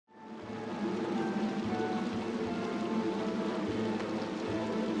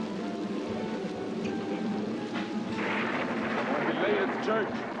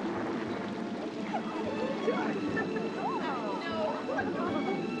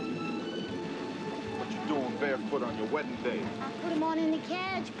barefoot on your wedding day? I'll put him on in the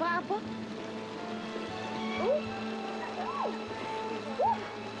carriage, Papa. Ooh.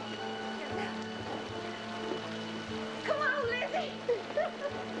 Come on, Lizzie.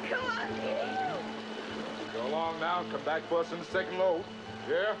 Come on, Kitty. Go along now and come back for us in the second load.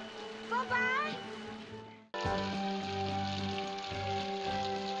 Yeah? Bye-bye.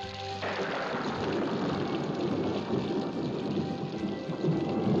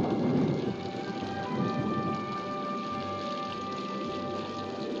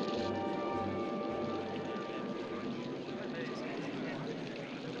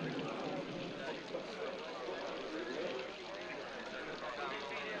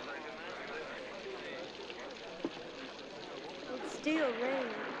 It's still raining.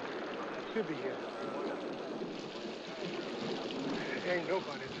 He'll be here. Ain't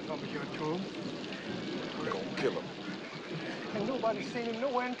nobody at the lumberyard to him. We're gonna kill him. And nobody's seen him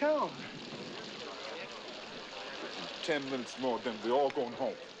nowhere in town. 10 minutes more, then we're all going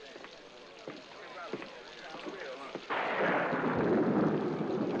home.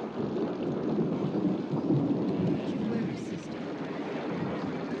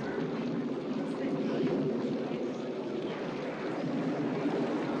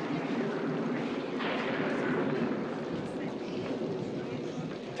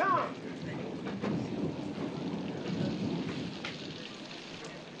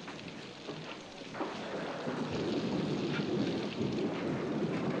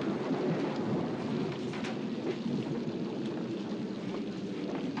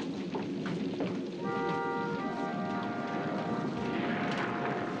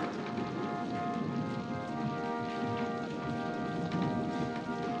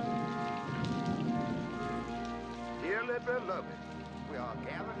 Dearly beloved, we are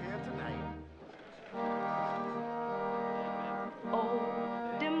gathered here tonight. Oh,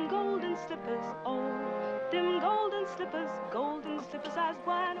 them golden slippers, golden slippers I was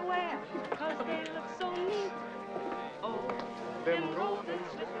going to wear, 'cause they look so neat. Oh, them golden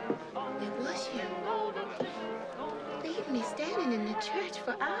slippers, Where was you? them golden slippers, Leave me standing in the church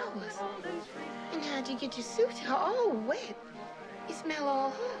for hours. And how'd you get your suit all wet? You smell all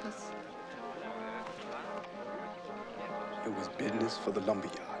horse. It was business for the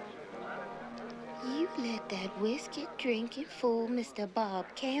lumberyard. You let that whiskey-drinking fool, Mr. Bob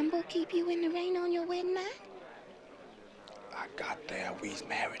Campbell, keep you in the rain on your wedding night? I got there. We's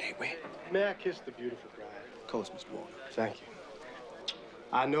married, ain't we? May I kiss the beautiful bride? Of course, Mr. Warner. Thank you.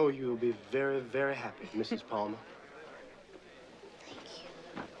 I know you will be very, very happy, Mrs. Palmer. Thank you.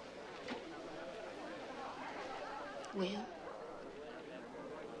 Well,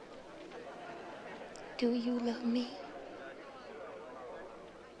 do you love me?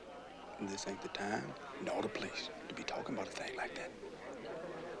 This ain't the time nor the place to be talking about a thing like that.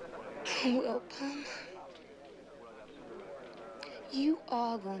 Well, Palmer, you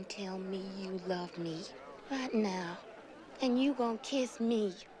are gonna tell me you love me right now. And you gonna kiss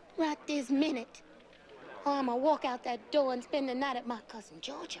me right this minute. Or I'm gonna walk out that door and spend the night at my cousin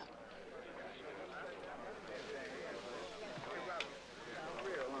Georgia.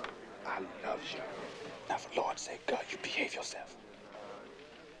 I love you. Now, for Lord's sake, God, you behave yourself.